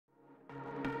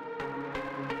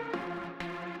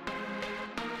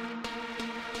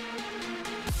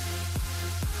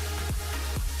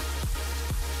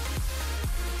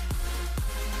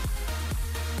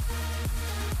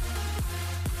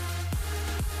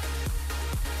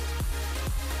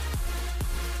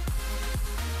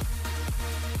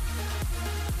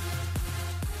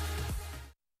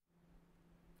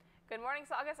Good morning,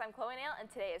 Saugus. I'm Chloe Nale, and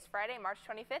today is Friday, March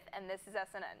 25th, and this is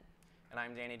SNN. And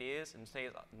I'm Danny Diaz, and today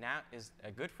is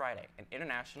a Good Friday, an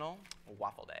International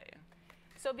Waffle Day.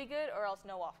 So be good or else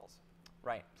no waffles.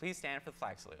 Right. Please stand for the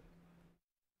flag salute.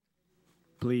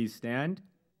 Please stand.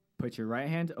 Put your right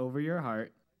hand over your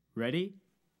heart. Ready?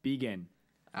 Begin.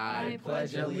 I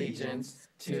pledge allegiance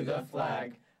to the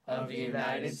flag of the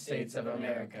United States of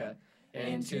America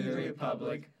and to the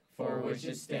republic for which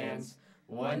it stands,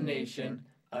 one nation,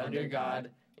 under God,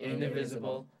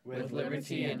 indivisible, with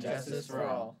liberty and justice for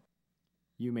all.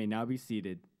 You may now be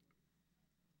seated.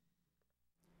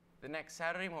 The next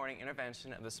Saturday morning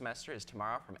intervention of the semester is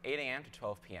tomorrow from 8 a.m. to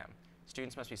 12 p.m.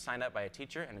 Students must be signed up by a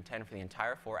teacher and attend for the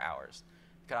entire 4 hours.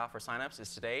 The cutoff for signups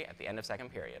is today at the end of second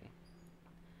period.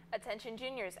 Attention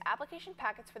juniors, application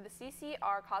packets for the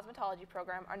CCR Cosmetology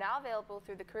program are now available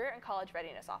through the Career and College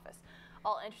Readiness Office.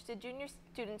 All interested junior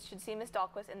students should see Ms.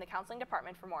 Dahlquist in the counseling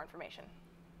department for more information.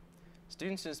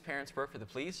 Students whose parents work for the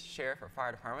police, sheriff, or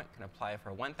fire department can apply for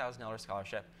a $1,000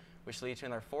 scholarship, which leads to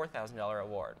another $4,000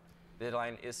 award. The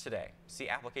deadline is today. See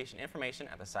application information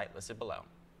at the site listed below.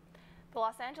 The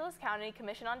Los Angeles County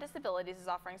Commission on Disabilities is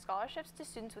offering scholarships to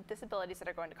students with disabilities that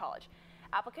are going to college.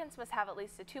 Applicants must have at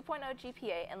least a 2.0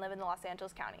 GPA and live in the Los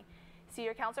Angeles County. See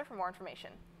your counselor for more information.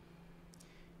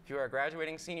 If you are a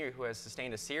graduating senior who has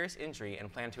sustained a serious injury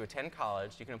and plan to attend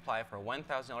college, you can apply for a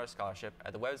 $1,000 scholarship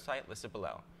at the website listed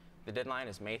below. The deadline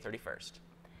is May 31st.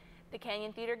 The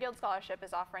Canyon Theater Guild Scholarship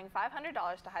is offering $500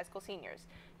 to high school seniors.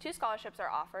 2 scholarships are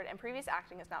offered and previous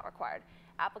acting is not required.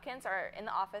 Applicants are in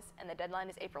the office and the deadline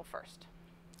is April 1st.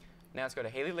 Now let's go to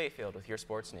Hailey Layfield with your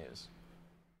sports news.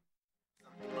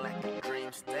 Like a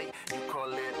dream state, you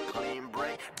call it a clean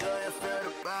break. Do you feel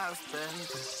the vibes, baby?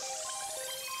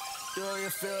 Do you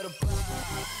feel the vibes?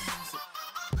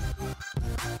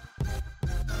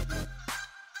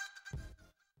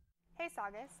 Hey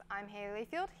Saugus, I'm Hailey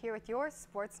Layfield here with your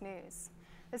sports news.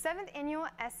 The 7th annual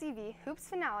SCV Hoops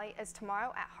finale is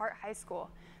tomorrow at Hart High School.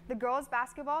 The girls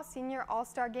basketball senior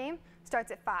all-star game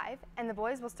starts at 5 and the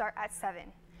boys will start at 7.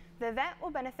 The event will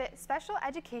benefit special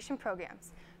education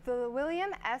programs, the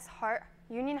William S. Hart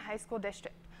Union High School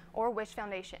District, or Wish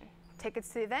Foundation. Tickets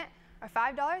to the event are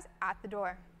 $5 at the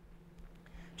door.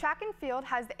 Track and field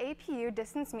has the APU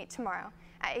distance meet tomorrow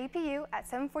at APU at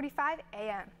 7:45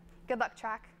 a.m. Good luck,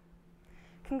 track.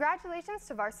 Congratulations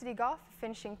to varsity golf for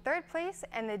finishing 3rd place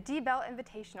in the D-Bell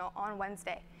Invitational on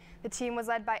Wednesday. The team was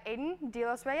led by Aiden De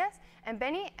Los Reyes and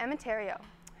Benny Emeterio,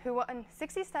 who won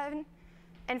 67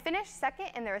 and finished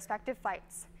 2nd in their respective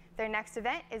flights. Their next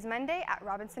event is Monday at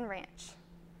Robinson Ranch.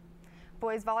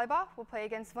 Boys volleyball will play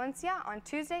against Valencia on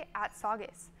Tuesday at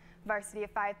Saugus. Varsity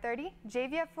at 5:30,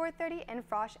 JV at 4:30, and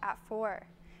Frosh at 4.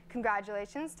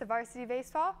 Congratulations to varsity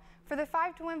baseball for the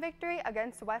 5-1 victory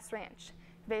against West Ranch.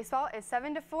 Baseball is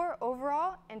 7-4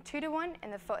 overall and 2-1 in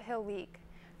the Foothill League.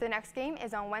 The next game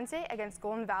is on Wednesday against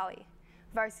Golden Valley.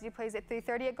 Varsity plays at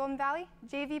 3:30 at Golden Valley.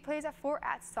 JV plays at 4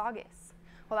 at Saugus.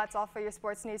 Well, that's all for your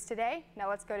sports news today. Now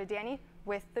let's go to Danny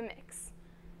with the mix.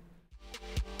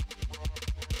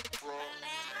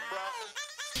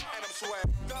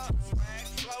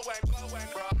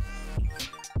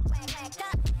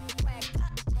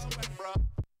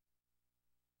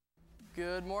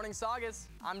 Good morning, Saugus.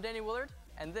 I'm Danny Willard,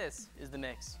 and this is The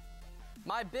Mix.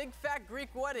 My Big Fat Greek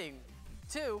Wedding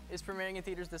 2 is premiering in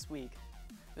theaters this week.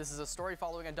 This is a story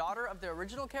following a daughter of the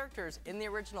original characters in the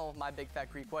original My Big Fat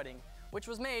Greek Wedding, which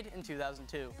was made in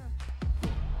 2002.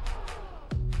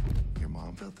 Your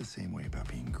mom felt the same way about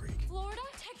being Greek. Florida,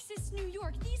 Texas, New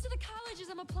York, these are the colleges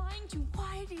I'm applying to.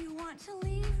 Why do you want to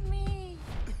leave me?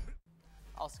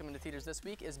 Also coming to theaters this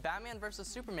week is Batman vs.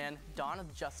 Superman: Dawn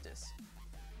of Justice.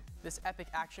 This epic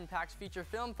action-packed feature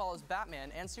film follows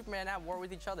Batman and Superman at war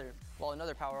with each other, while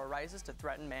another power arises to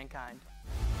threaten mankind.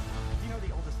 Do you know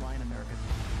the oldest lie in America?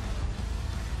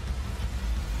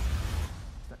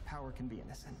 That power can be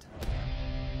innocent.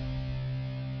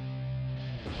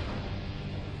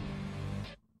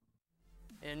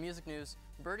 In music news,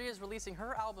 Birdie is releasing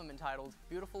her album entitled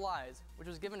Beautiful Lies, which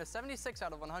was given a 76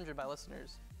 out of 100 by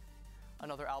listeners.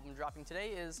 Another album dropping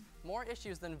today is More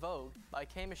Issues Than Vogue by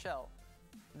K. Michelle.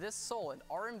 This soul and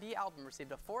R&B album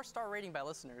received a 4-star rating by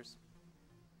listeners.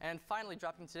 And finally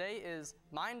dropping today is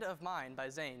Mind of Mine by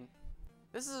Zayn.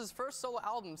 This is his first solo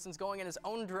album since going in his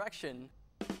own direction.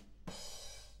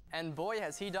 And boy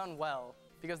has he done well,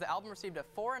 because the album received a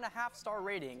 4.5-star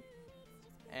rating.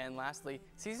 And lastly,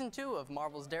 Season 2 of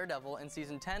Marvel's Daredevil and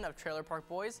Season 10 of Trailer Park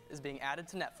Boys is being added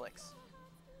to Netflix.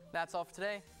 That's all for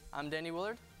today. I'm Danny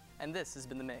Willard, and this has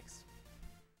been The Mix.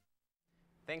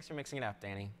 Thanks for mixing it up,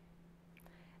 Danny.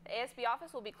 The ASB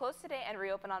office will be closed today and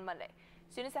reopen on Monday.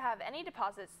 Students that have any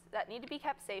deposits that need to be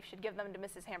kept safe should give them to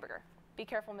Mrs. Hamburger. Be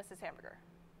careful, Mrs. Hamburger.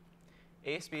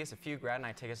 ASB has a few grad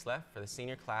night tickets left for the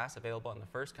senior class available on the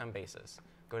first-come basis.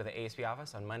 Go to the ASB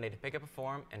office on Monday to pick up a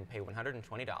form and pay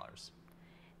 $120.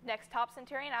 Next Top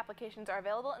Centurion applications are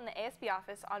available in the ASB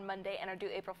office on Monday and are due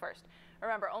April 1st.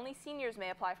 Remember, only seniors may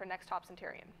apply for Next Top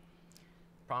Centurion.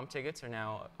 Prom tickets are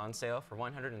now on sale for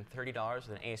 $130 with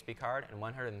an ASB card and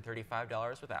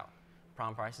 $135 without.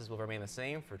 Prom prices will remain the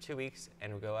same for 2 weeks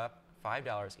and will go up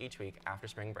 $5 each week after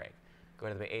spring break. Go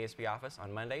to the ASB office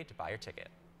on Monday to buy your ticket.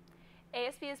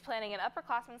 ASB is planning an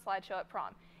upperclassmen slideshow at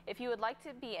prom. If you would like to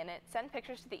be in it, send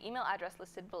pictures to the email address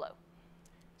listed below.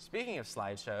 Speaking of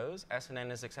slideshows, SNN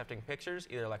is accepting pictures,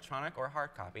 either electronic or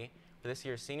hard copy, for this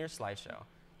year's senior slideshow.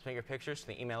 Submit your pictures to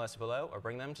the email listed below or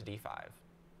bring them to D5.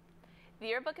 The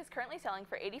yearbook is currently selling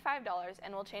for $85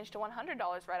 and will change to $100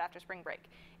 right after spring break.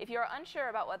 If you are unsure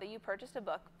about whether you purchased a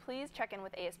book, please check in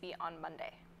with ASB on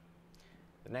Monday.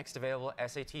 The next available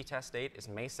SAT test date is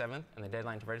May 7th, and the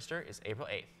deadline to register is April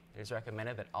 8th. It is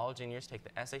recommended that all juniors take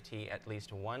the SAT at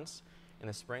least once in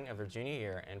the spring of their junior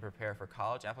year and prepare for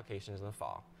college applications in the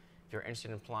fall. If you're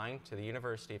interested in applying to the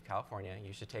University of California,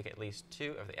 you should take at least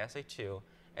 2 of the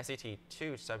SAT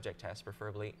 2 subject tests,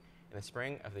 preferably in the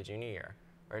spring of the junior year.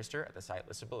 Register at the site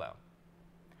listed below.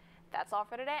 That's all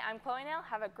for today. I'm Chloe Nale.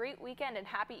 Have a great weekend and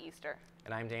happy Easter.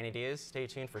 And I'm Danny Diaz. Stay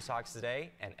tuned for Saugus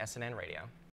Today and SNN Radio.